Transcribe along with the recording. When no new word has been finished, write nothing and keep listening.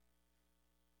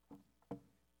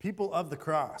People of the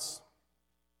cross.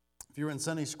 If you were in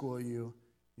Sunday school, you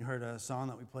heard a song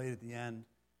that we played at the end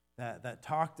that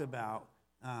talked about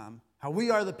how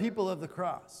we are the people of the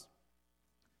cross.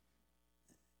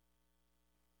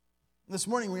 This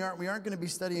morning, we aren't going to be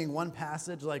studying one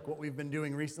passage like what we've been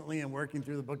doing recently and working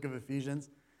through the book of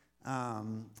Ephesians.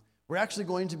 We're actually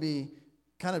going to be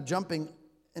kind of jumping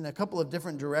in a couple of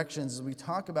different directions as we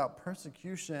talk about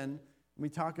persecution. We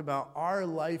talk about our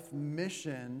life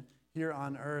mission here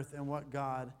on earth and what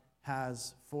God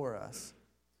has for us.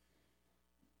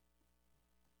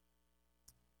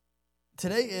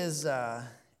 Today is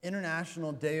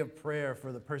International Day of Prayer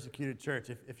for the Persecuted Church.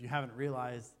 If you haven't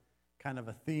realized kind of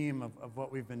a theme of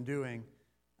what we've been doing,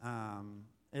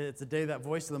 it's a day that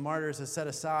Voice of the Martyrs has set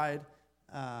aside.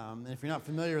 And if you're not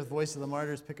familiar with Voice of the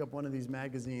Martyrs, pick up one of these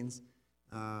magazines.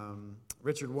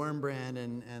 Richard Wurmbrand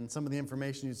and some of the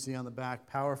information you see on the back,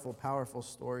 powerful, powerful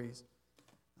stories.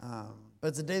 But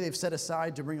it's a day they've set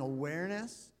aside to bring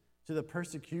awareness to the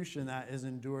persecution that is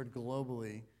endured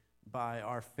globally by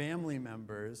our family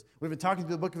members. We've been talking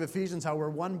through the book of Ephesians how we're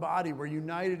one body, we're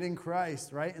united in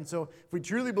Christ, right? And so if we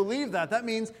truly believe that, that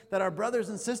means that our brothers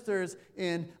and sisters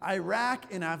in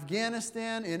Iraq, in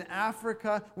Afghanistan, in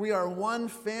Africa, we are one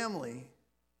family.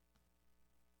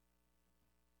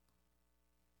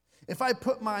 If I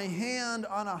put my hand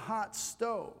on a hot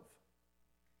stove,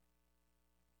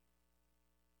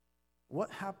 what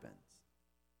happens?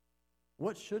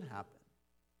 What should happen?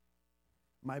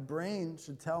 My brain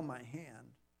should tell my hand,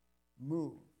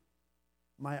 move.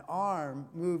 My arm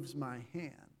moves my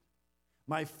hand.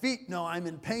 My feet know I'm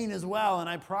in pain as well, and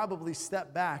I probably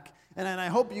step back. And I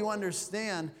hope you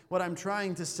understand what I'm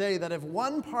trying to say, that if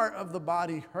one part of the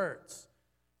body hurts,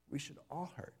 we should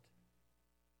all hurt.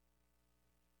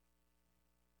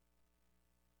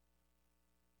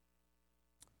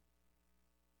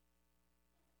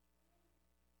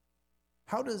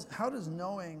 How does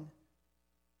knowing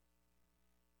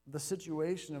the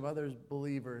situation of other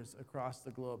believers across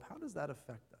the globe, how does that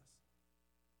affect us?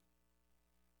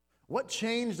 What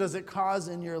change does it cause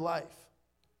in your life?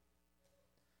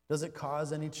 Does it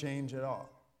cause any change at all?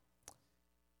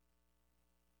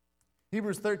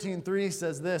 Hebrews 13:3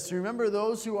 says this, remember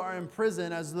those who are in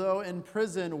prison as though in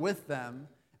prison with them,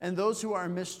 and those who are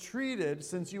mistreated,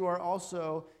 since you are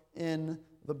also in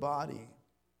the body.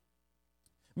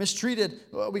 Mistreated,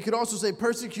 we could also say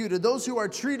persecuted, those who are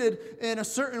treated in a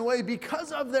certain way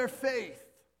because of their faith.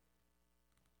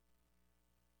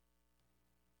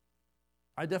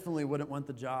 I definitely wouldn't want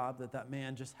the job that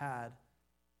man just had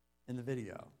in the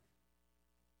video.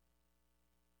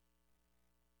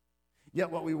 Yet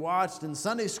what we watched in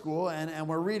Sunday school, and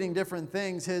we're reading different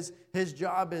things, his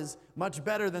job is much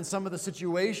better than some of the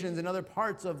situations in other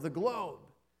parts of the globe.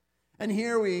 And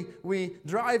here we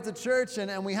drive to church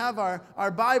and we have our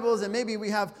Bibles, and maybe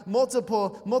we have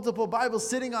multiple Bibles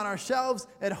sitting on our shelves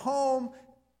at home,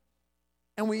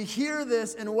 and we hear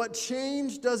this, and what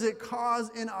change does it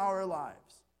cause in our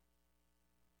lives?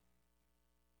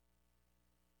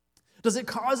 Does it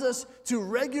cause us to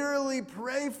regularly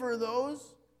pray for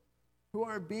those who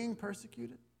are being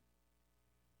persecuted?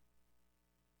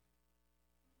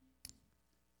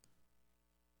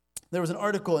 There was an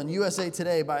article in USA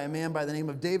Today by a man by the name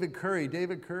of David Curry.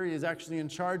 David Curry is actually in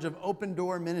charge of Open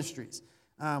Door Ministries,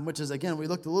 which is, again, we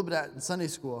looked a little bit at in Sunday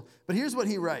school. But here's what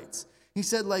he writes. He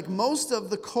said, like most of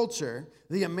the culture,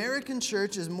 the American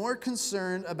church is more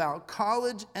concerned about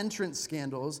college entrance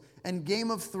scandals and Game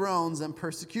of Thrones than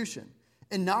persecution.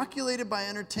 Inoculated by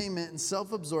entertainment and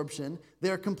self-absorption, they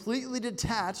are completely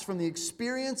detached from the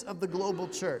experience of the global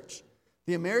church.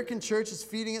 The American church is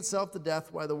feeding itself to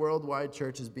death while the worldwide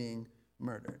church is being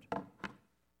murdered. How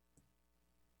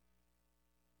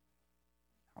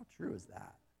true is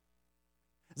that?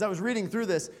 As I was reading through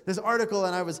this article,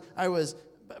 and I was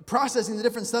processing the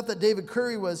different stuff that David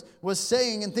Curry was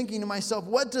saying and thinking to myself,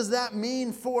 what does that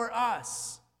mean for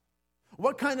us?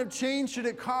 What kind of change should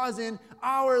it cause in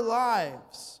our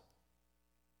lives?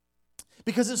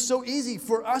 Because it's so easy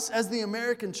for us as the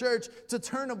American church to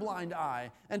turn a blind eye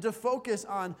and to focus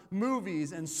on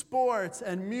movies and sports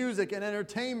and music and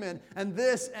entertainment and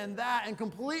this and that and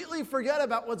completely forget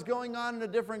about what's going on in a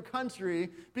different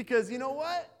country, because you know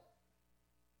what?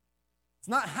 It's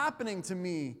not happening to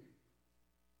me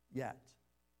yet.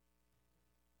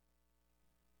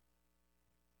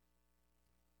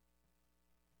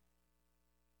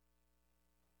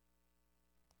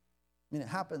 I mean, it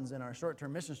happens in our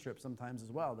short-term mission trips sometimes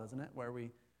as well, doesn't it? Where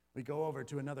we go over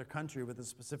to another country with a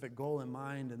specific goal in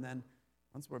mind, and then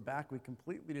Once we're back, we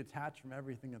completely detach from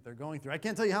everything that they're going through. I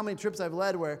can't tell you how many trips I've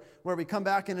led where we come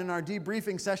back and in our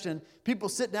debriefing session, people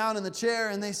sit down in the chair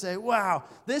and they say, wow,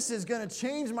 this is going to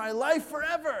change my life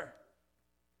forever.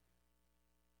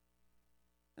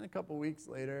 And a couple weeks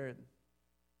later,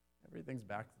 everything's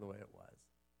back to the way it was.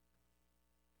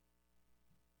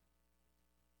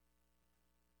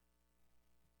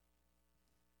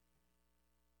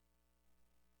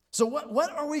 So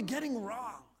what are we getting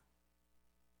wrong?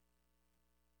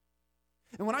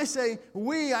 And when I say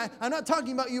we, I'm not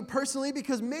talking about you personally,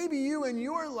 because maybe you in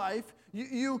your life,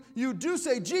 you do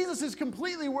say Jesus is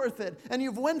completely worth it, and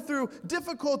you've went through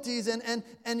difficulties and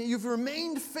you've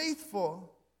remained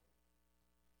faithful.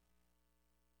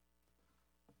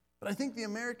 But I think the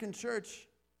American church,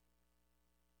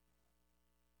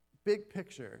 big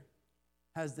picture,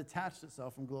 has detached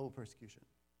itself from global persecution.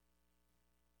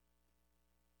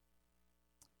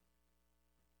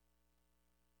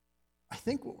 I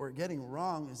think what we're getting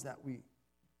wrong is that we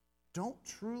don't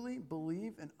truly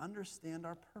believe and understand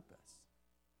our purpose.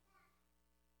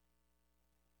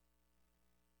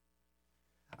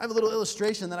 I have a little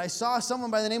illustration that I saw someone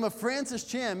by the name of Francis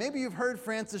Chan. Maybe you've heard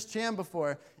Francis Chan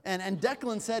before, and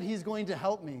Declan said he's going to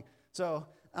help me. So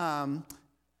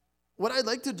what I'd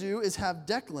like to do is have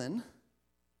Declan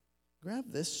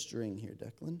grab this string here,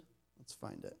 Declan. Let's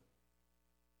find it.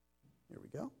 Here we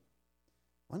go.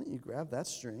 Why don't you grab that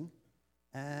string?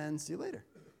 And see you later.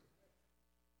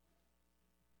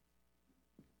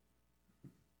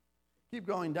 Keep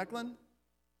going, Declan.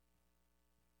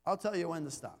 I'll tell you when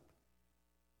to stop.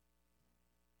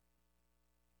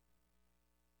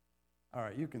 All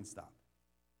right, you can stop.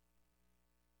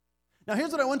 Now,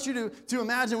 here's what I want you to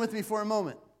imagine with me for a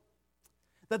moment.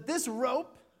 That this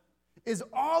rope is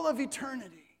all of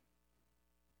eternity.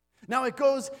 Now it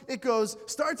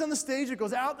starts on the stage, it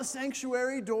goes out the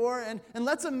sanctuary door, and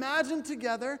let's imagine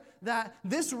together that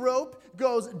this rope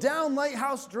goes down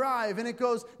Lighthouse Drive, and it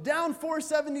goes down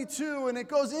 472, and it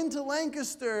goes into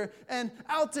Lancaster, and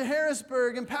out to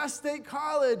Harrisburg, and past State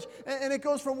College, and it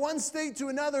goes from one state to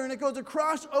another, and it goes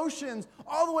across oceans,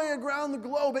 all the way around the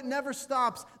globe. It never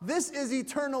stops. This is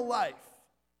eternal life.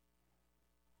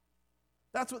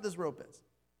 That's what this rope is.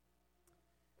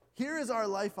 Here is our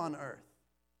life on earth.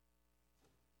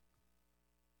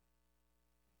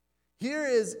 Here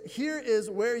is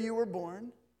where you were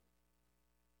born.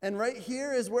 And right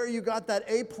here is where you got that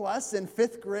A+ in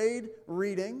 5th grade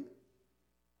reading.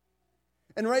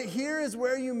 And right here is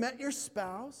where you met your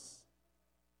spouse.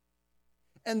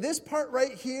 And this part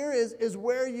right here is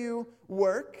where you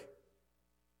work.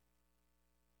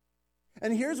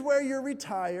 And here's where you're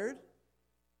retired.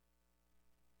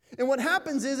 And what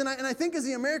happens is, and I think as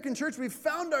the American church, we've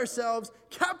found ourselves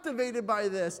captivated by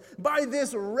this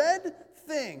red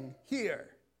thing here.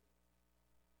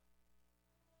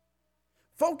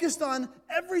 Focused on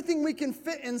everything we can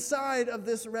fit inside of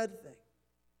this red thing.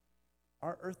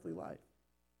 Our earthly life.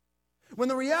 When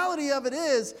the reality of it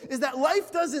is that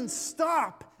life doesn't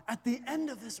stop at the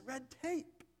end of this red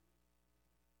tape.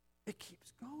 It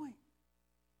keeps going.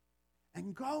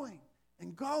 And going.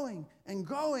 And going, and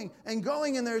going, and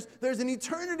going, and there's an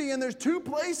eternity, and there's 2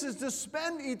 places to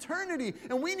spend eternity,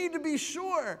 and we need to be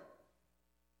sure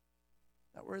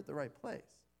that we're at the right place.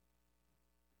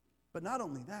 But not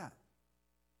only that,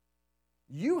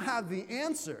 you have the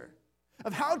answer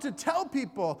of how to tell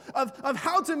people, of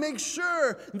how to make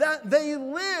sure that they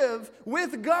live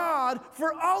with God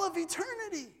for all of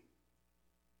eternity.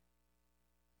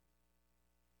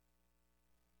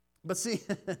 But see,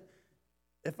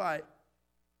 if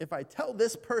I tell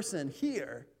this person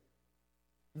here,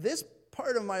 this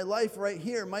part of my life right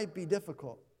here might be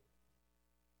difficult.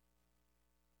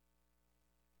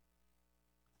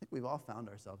 I think we've all found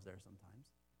ourselves there sometimes.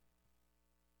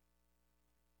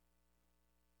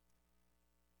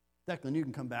 Declan, you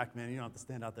can come back, man. You don't have to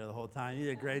stand out there the whole time. You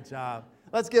did a great job.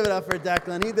 Let's give it up for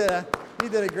Declan. He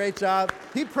did a great job.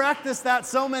 He practiced that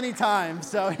so many times.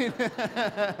 So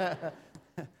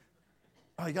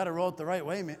oh, you got to roll it the right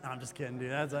way, man. No, I'm just kidding,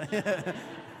 dude. That's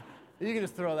you can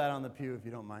just throw that on the pew if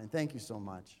you don't mind. Thank you so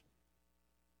much.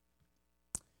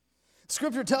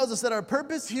 Scripture tells us that our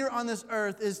purpose here on this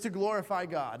earth is to glorify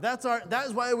God. That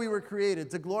is why we were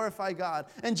created, to glorify God.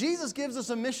 And Jesus gives us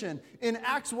a mission in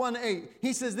Acts 1:8.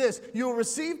 He says this, "You will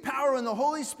receive power when the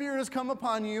Holy Spirit has come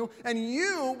upon you, and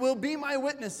you will be my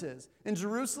witnesses in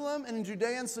Jerusalem and in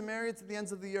Judea and Samaria to the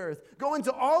ends of the earth. Go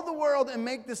into all the world and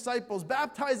make disciples,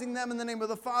 baptizing them in the name of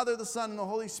the Father, the Son, and the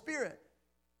Holy Spirit."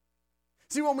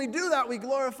 See, when we do that, we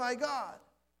glorify God.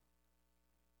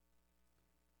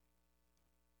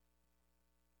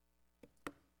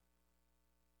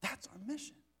 That's our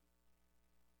mission.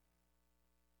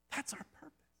 That's our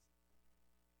purpose.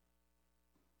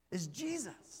 Is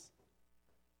Jesus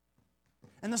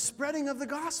and the spreading of the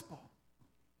gospel.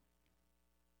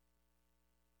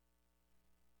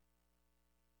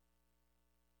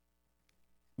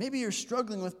 Maybe you're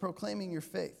struggling with proclaiming your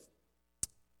faith.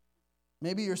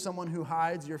 Maybe you're someone who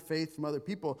hides your faith from other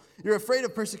people. You're afraid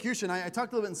of persecution. I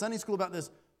talked a little bit in Sunday school about this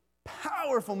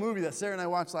powerful movie that Sarah and I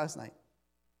watched last night,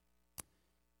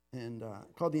 and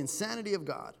called The Insanity of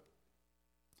God.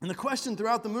 And the question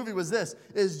throughout the movie was this: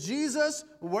 is Jesus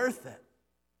worth it?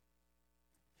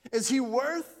 Is he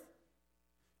worth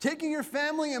taking your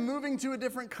family and moving to a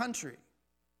different country?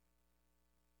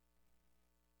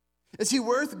 Is he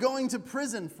worth going to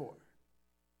prison for?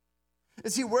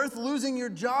 Is he worth losing your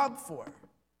job for?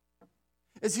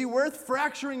 Is he worth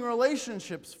fracturing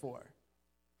relationships for?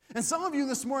 And some of you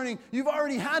this morning, you've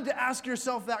already had to ask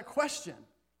yourself that question.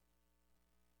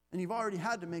 And you've already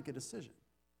had to make a decision.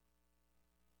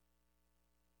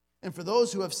 And for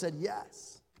those who have said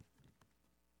yes,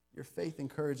 your faith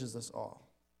encourages us all.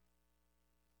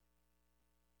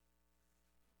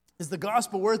 Is the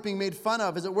gospel worth being made fun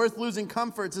of? Is it worth losing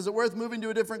comforts? Is it worth moving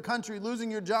to a different country, losing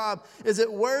your job? Is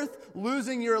it worth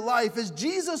losing your life? Is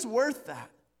Jesus worth that?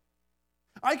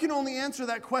 I can only answer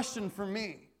that question for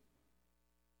me.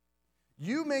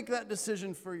 You make that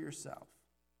decision for yourself.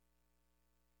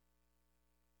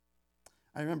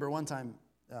 I remember one time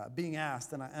being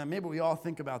asked, and maybe we all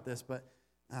think about this, but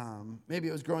maybe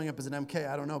it was growing up as an MK,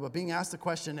 I don't know, but being asked the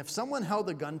question, if someone held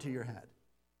a gun to your head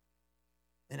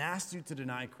and asked you to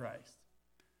deny Christ,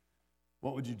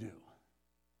 what would you do?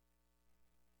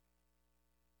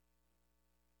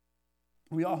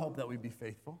 We all hope that we'd be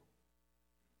faithful.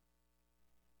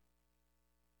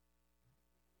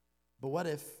 But what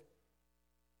if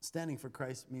standing for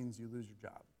Christ means you lose your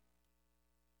job?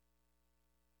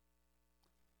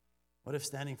 What if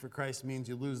standing for Christ means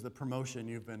you lose the promotion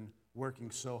you've been working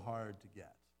so hard to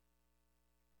get?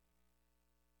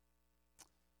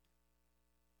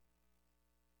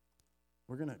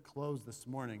 We're going to close this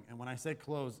morning. And when I say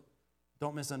close,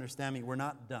 don't misunderstand me. We're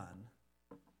not done.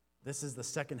 This is the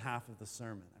second half of the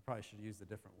sermon. I probably should have used a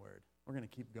different word. We're going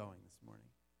to keep going this morning.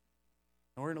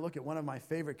 And we're going to look at one of my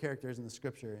favorite characters in the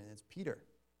scripture, and it's Peter.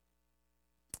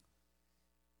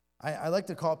 I like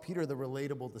to call Peter the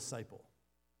relatable disciple,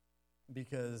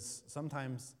 because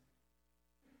sometimes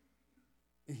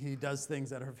he does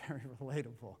things that are very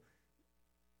relatable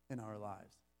in our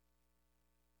lives.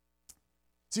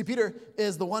 See, Peter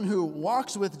is the one who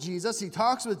walks with Jesus. He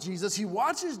talks with Jesus. He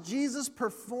watches Jesus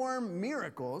perform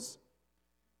miracles,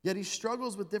 yet he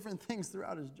struggles with different things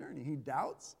throughout his journey. He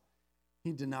doubts,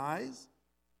 he denies,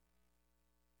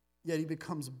 yet he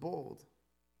becomes bold.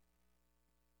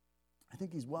 I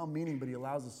think he's well-meaning, but he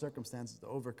allows the circumstances to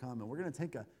overcome. And we're going to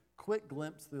take a quick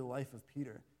glimpse through the life of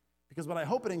Peter, because what I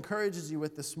hope it encourages you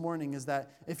with this morning is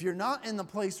that if you're not in the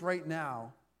place right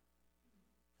now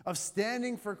of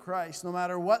standing for Christ, no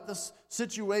matter what the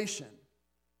situation,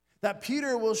 that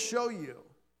Peter will show you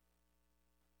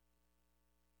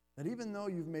that even though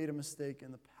you've made a mistake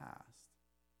in the past,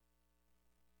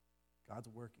 God's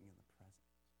working in the present.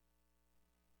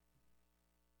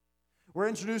 We're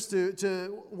introduced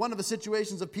to one of the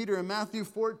situations of Peter in Matthew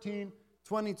 14,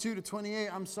 22 to 28.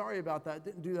 I'm sorry about that. I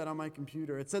didn't do that on my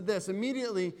computer. It said this: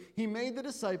 immediately he made the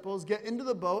disciples get into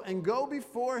the boat and go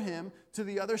before him to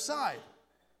the other side,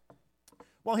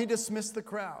 while he dismissed the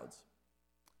crowds.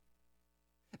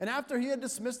 And after he had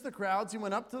dismissed the crowds, he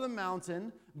went up to the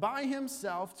mountain by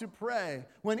himself to pray.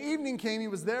 When evening came, he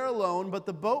was there alone, but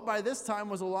the boat by this time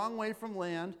was a long way from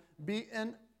land,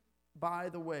 beaten by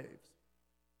the waves,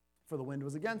 for the wind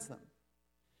was against them.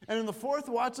 And in the fourth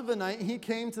watch of the night, he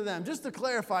came to them. Just to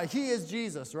clarify, he is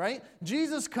Jesus, right?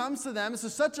 Jesus comes to them. This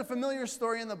is such a familiar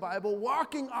story in the Bible,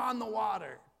 walking on the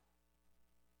water.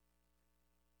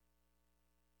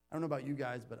 I don't know about you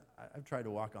guys, but I've tried to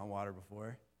walk on water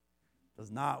before. Does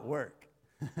not work.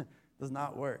 Does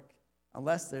not work.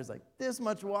 Unless there's like this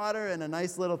much water and a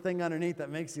nice little thing underneath that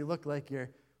makes you look like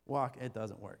you're walking. It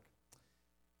doesn't work.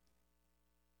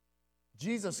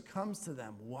 Jesus comes to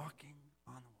them walking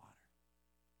on the water.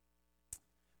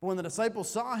 But when the disciples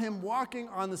saw him walking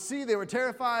on the sea, they were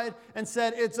terrified and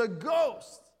said, "It's a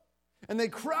ghost." And they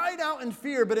cried out in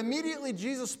fear, but immediately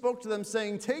Jesus spoke to them,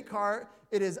 saying, "Take heart,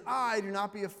 it is I, do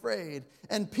not be afraid."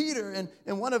 And Peter, in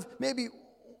one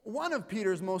of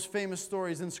Peter's most famous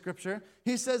stories in Scripture,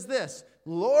 he says this: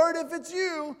 "Lord, if it's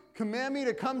you, command me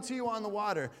to come to you on the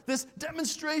water." This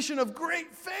demonstration of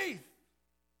great faith.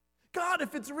 God,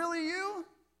 if it's really you,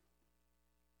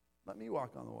 let me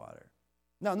walk on the water.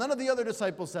 Now, none of the other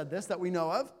disciples said this that we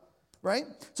know of, right?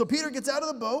 So Peter gets out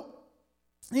of the boat,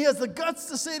 He has the guts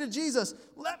to say to Jesus,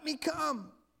 "Let me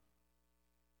come."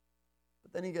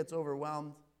 But then he gets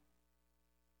overwhelmed.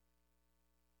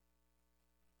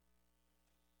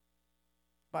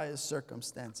 By his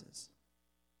circumstances.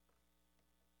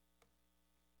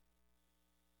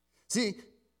 See,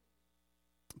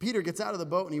 Peter gets out of the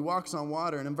boat and he walks on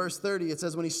water. And in verse 30, it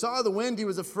says, when he saw the wind, he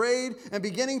was afraid, and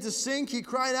beginning to sink, he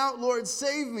cried out, "Lord,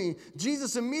 save me."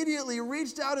 Jesus immediately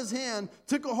reached out his hand,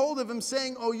 took a hold of him,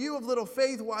 saying, "O you of little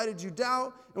faith, why did you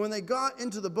doubt?" And when they got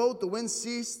into the boat, the wind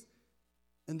ceased,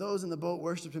 and those in the boat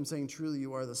worshiped him, saying, "Truly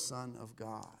you are the Son of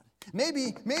God."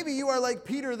 Maybe you are like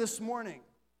Peter this morning.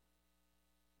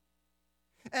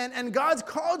 And God's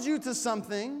called you to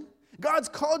something. God's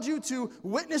called you to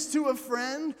witness to a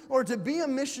friend, or to be a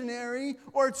missionary,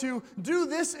 or to do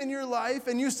this in your life,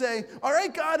 and you say, "All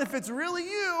right, God, if it's really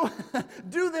you,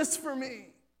 do this for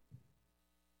me."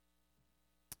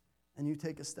 And you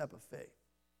take a step of faith.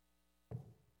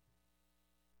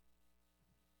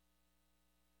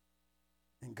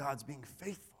 And God's being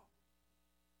faithful.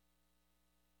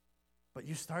 But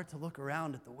you start to look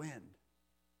around at the wind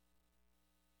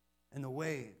and the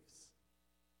waves.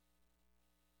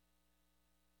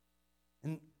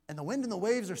 And the wind and the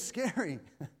waves are scary.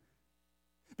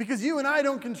 Because you and I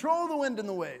don't control the wind and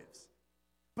the waves.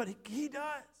 But he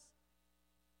does.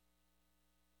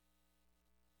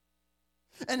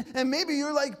 And maybe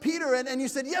you're like Peter and you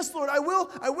said, "Yes, Lord, I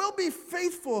will be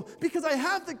faithful because I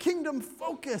have the kingdom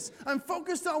focus. I'm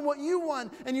focused on what you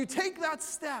want." And you take that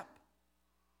step.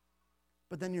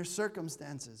 But then your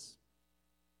circumstances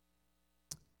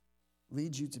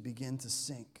lead you to begin to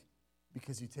sink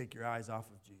because you take your eyes off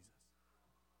of Jesus.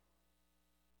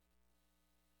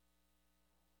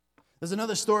 There's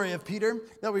another story of Peter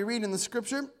that we read in the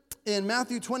scripture in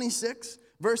Matthew 26,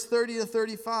 verse 30 to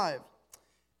 35.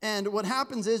 And what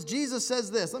happens is Jesus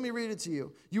says this. Let me read it to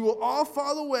you. "You will all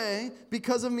fall away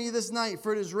because of me this night,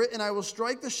 for it is written, I will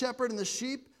strike the shepherd, and the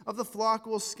sheep of the flock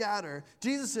will scatter."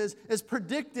 Jesus is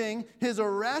predicting his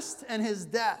arrest and his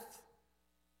death.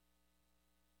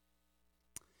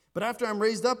 "But after I'm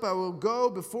raised up, I will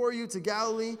go before you to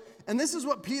Galilee." And this is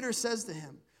what Peter says to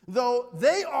him. "Though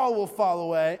they all will fall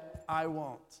away, I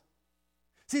won't."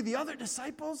 See, the other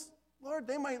disciples, "Lord,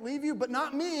 they might leave you, but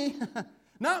not me."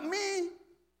 Not me.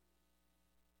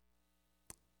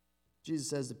 Jesus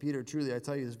says to Peter, "Truly, I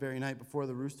tell you, this very night before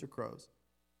the rooster crows,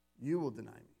 you will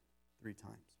deny me 3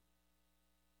 times.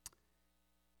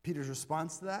 Peter's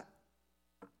response to that?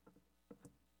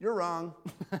 "You're wrong."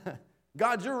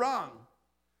 "God, you're wrong.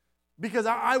 Because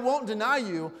I won't deny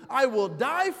you. I will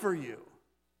die for you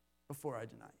before I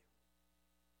deny you.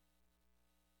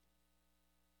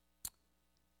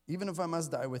 Even if I must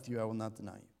die with you, I will not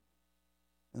deny you."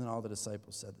 And then all the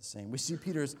disciples said the same. We see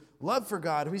Peter's love for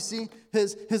God. We see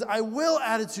his "I will"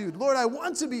 attitude. "Lord, I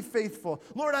want to be faithful.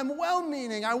 Lord, I'm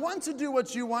well-meaning. I want to do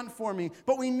what you want for me."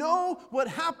 But we know what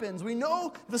happens. We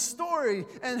know the story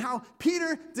and how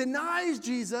Peter denies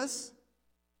Jesus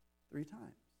 3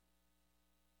 times.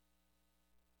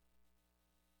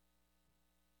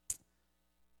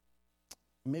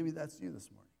 Maybe that's you this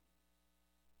morning.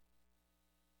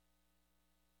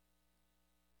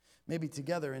 Maybe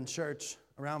together in church,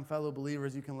 around fellow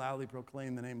believers, you can loudly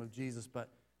proclaim the name of Jesus, but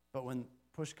when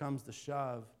push comes to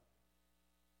shove,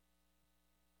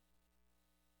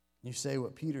 you say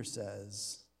what Peter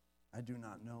says, "I do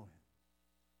not know him."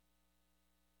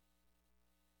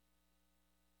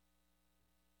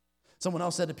 Someone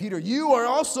else said to Peter, "You are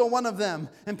also one of them."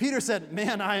 And Peter said,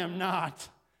 "Man, I am not."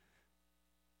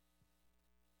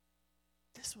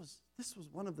 This was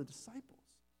one of the disciples.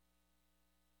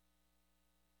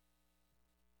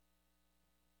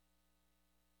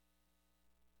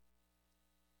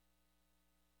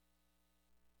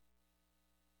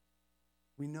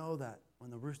 We know that when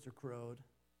the rooster crowed,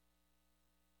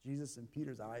 Jesus and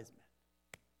Peter's eyes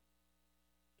met.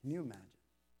 Can you imagine?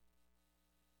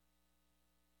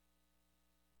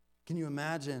 Can you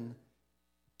imagine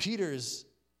Peter's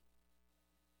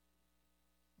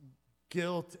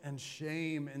guilt and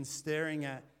shame in staring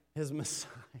at his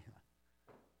Messiah?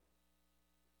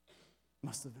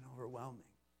 Must have been overwhelming.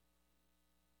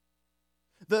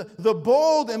 The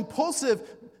bold,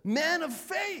 impulsive man of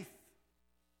faith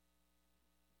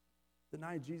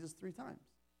denied Jesus 3 times.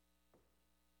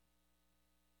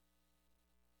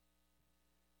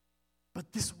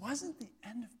 But this wasn't the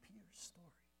end of Peter's story.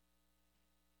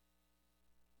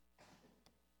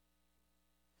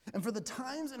 And for the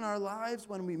times in our lives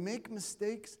when we make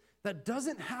mistakes, that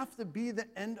doesn't have to be the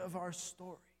end of our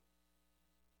story.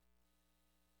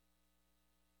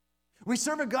 We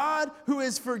serve a God who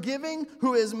is forgiving,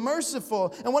 who is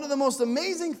merciful. And one of the most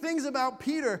amazing things about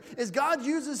Peter is God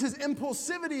uses his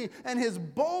impulsivity and his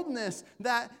boldness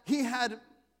that he had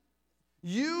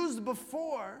used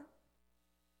before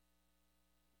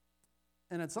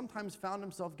and had sometimes found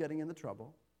himself getting into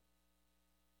trouble.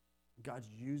 God's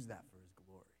used that for his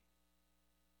glory.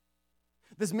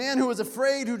 This man who was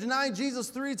afraid, who denied Jesus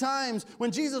 3 times,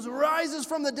 when Jesus rises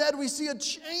from the dead, we see a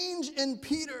change in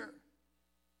Peter.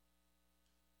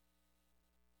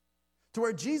 To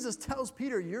where Jesus tells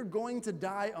Peter, you're going to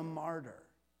die a martyr.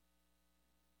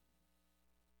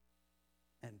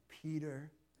 And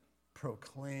Peter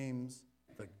proclaims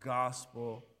the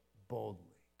gospel boldly.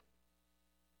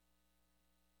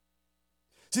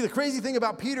 See, the crazy thing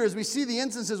about Peter is we see the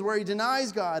instances where he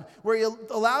denies God, where he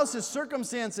allows his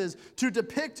circumstances to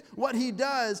depict what he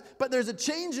does, but there's a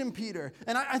change in Peter.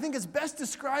 And I think it's best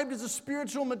described as a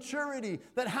spiritual maturity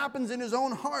that happens in his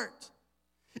own heart.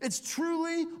 It's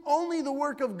truly only the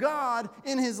work of God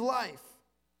in his life.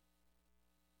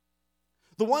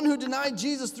 The one who denied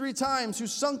Jesus 3 times, who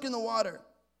sunk in the water,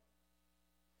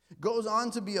 goes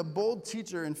on to be a bold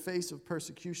teacher in face of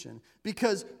persecution.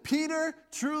 Because Peter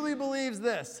truly believes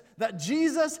this, that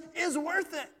Jesus is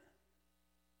worth it.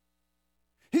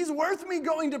 He's worth me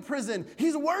going to prison.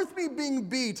 He's worth me being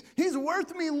beat. He's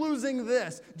worth me losing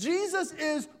this. Jesus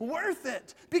is worth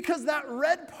it. Because that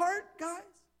red part, guys,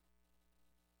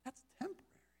 that's temporary.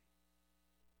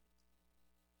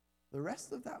 The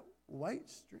rest of that white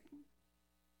string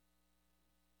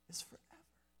is forever.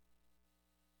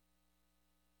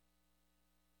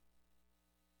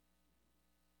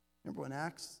 Remember in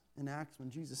Acts,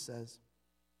 when Jesus says,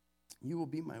 you will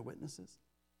be my witnesses?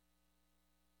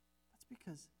 That's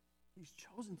because he's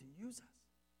chosen to use us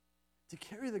to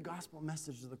carry the gospel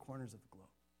message to the corners of the globe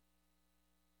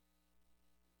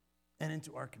and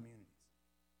into our communities.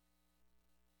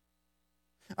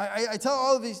 I tell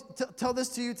all of these, tell this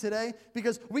to you today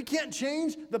because we can't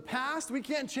change the past. We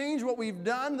can't change what we've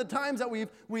done, the times that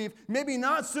we've maybe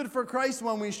not stood for Christ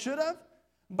when we should have,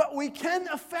 but we can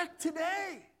affect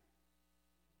today.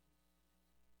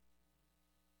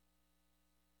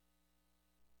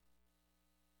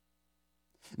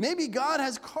 Maybe God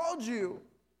has called you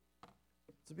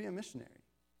to be a missionary,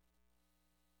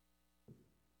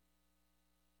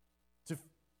 to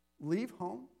leave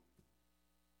home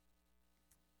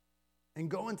and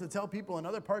go and to tell people in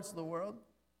other parts of the world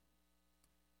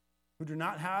who do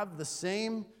not have the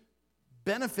same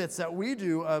benefits that we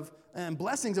do and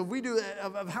blessings that we do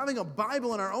of having a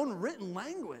Bible in our own written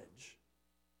language.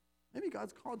 Maybe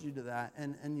God's called you to that,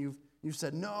 and you've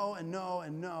said no and no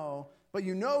and no, but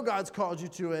you know God's called you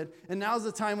to it, and now's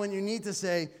the time when you need to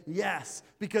say yes,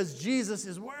 because Jesus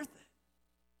is worth it.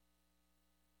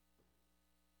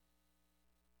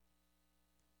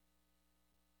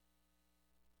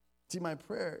 See, my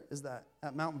prayer is that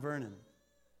at Mount Vernon,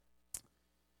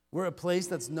 we're a place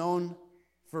that's known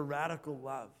for radical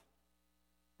love,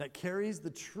 that carries the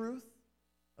truth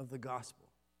of the gospel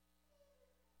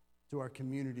to our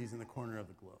communities in the corner of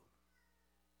the globe.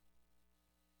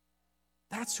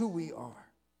 That's who we are.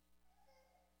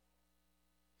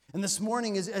 And this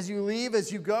morning, as you leave, as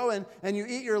you go and you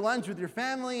eat your lunch with your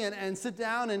family and sit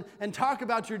down and talk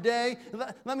about your day,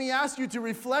 let me ask you to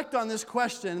reflect on this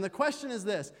question. And the question is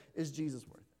this: is Jesus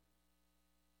worth it?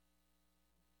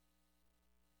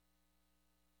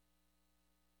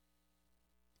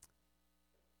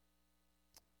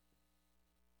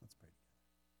 Let's pray together.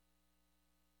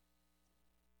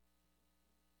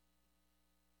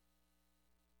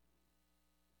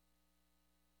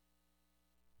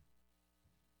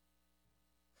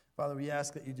 Father, we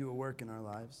ask that you do a work in our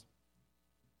lives,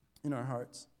 in our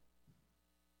hearts.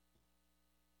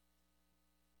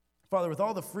 Father, with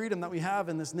all the freedom that we have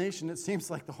in this nation, it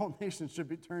seems like the whole nation should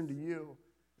be turned to you.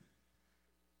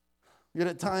 Yet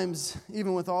at times,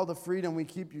 even with all the freedom, we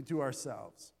keep you to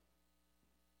ourselves.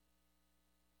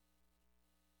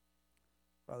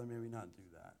 Father, may we not do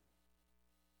that.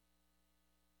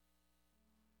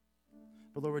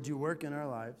 But Lord, would you work in our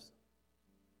lives?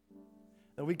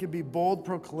 That we could be bold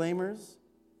proclaimers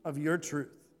of your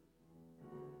truth.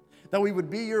 That we would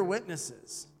be your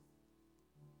witnesses.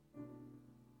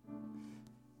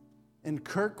 In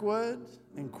Kirkwood,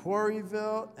 in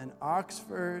Quarryville, and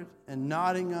Oxford, and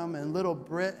Nottingham, and Little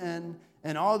Britain,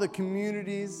 and all the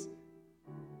communities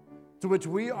to which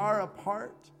we are a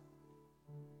part,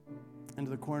 and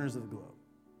to the corners of the globe.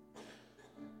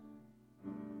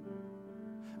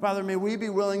 Father, may we be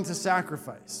willing to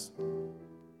sacrifice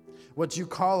what you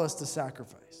call us to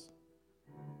sacrifice.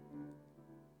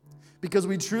 Because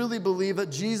we truly believe that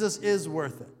Jesus is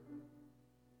worth it.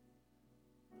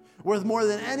 worth more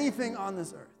than anything on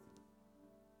this earth.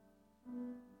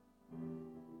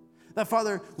 That,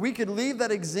 Father, we could leave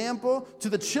that example to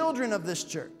the children of this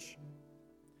church.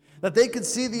 That they could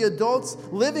see the adults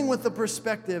living with the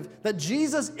perspective that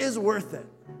Jesus is worth it.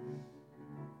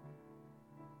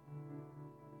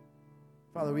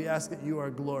 Father, we ask that you are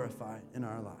glorified in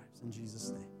our lives. In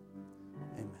Jesus' name,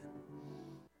 amen.